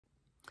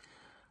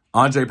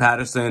Andre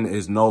Patterson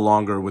is no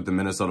longer with the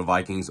Minnesota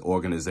Vikings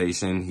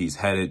organization. He's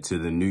headed to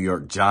the New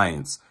York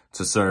Giants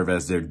to serve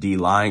as their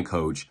D-line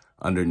coach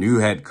under new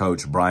head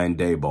coach Brian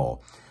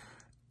Daboll.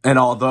 And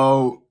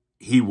although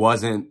he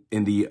wasn't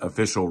in the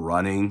official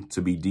running to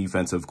be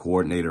defensive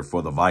coordinator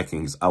for the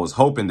Vikings, I was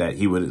hoping that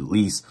he would at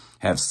least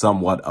have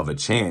somewhat of a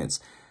chance.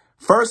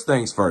 First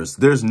things first,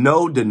 there's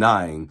no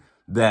denying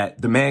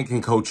that the man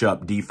can coach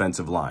up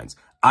defensive lines.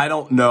 I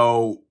don't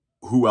know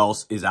who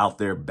else is out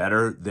there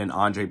better than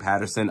Andre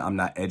Patterson. I'm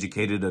not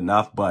educated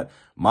enough, but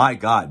my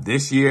God,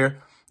 this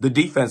year, the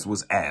defense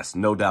was ass,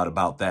 no doubt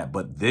about that.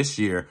 But this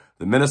year,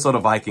 the Minnesota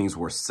Vikings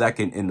were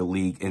second in the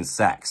league in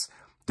sacks.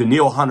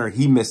 Danielle Hunter,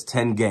 he missed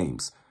 10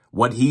 games.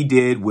 What he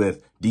did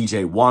with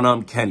DJ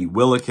Wonnum, Kenny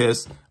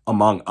Willekes,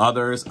 among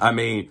others, I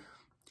mean,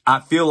 I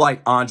feel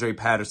like Andre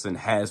Patterson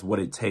has what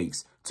it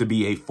takes to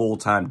be a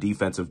full-time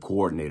defensive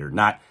coordinator,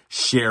 not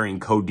sharing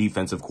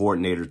co-defensive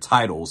coordinator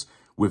titles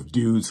with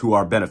dudes who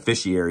are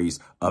beneficiaries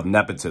of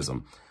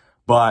nepotism.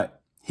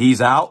 But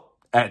he's out.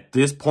 At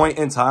this point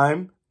in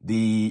time,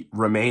 the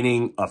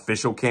remaining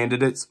official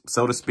candidates,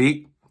 so to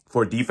speak,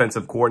 for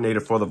defensive coordinator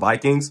for the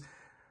Vikings,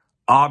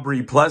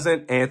 Aubrey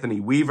Pleasant, Anthony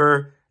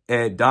Weaver,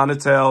 Ed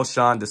Donatel,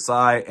 Sean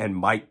Desai, and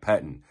Mike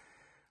Pettin.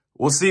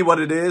 We'll see what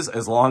it is.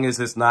 As long as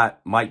it's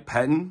not Mike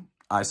Pettin,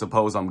 I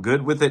suppose I'm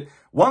good with it.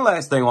 One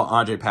last thing on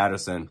Andre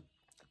Patterson.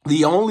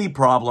 The only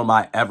problem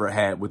I ever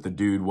had with the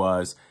dude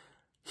was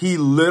he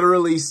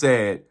literally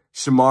said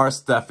Shamar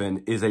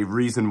Stephen is a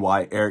reason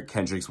why Eric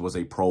Kendricks was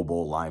a Pro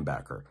Bowl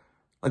linebacker.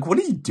 Like, what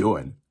are you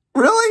doing?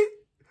 Really?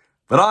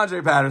 But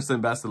Andre Patterson,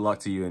 best of luck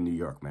to you in New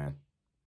York, man.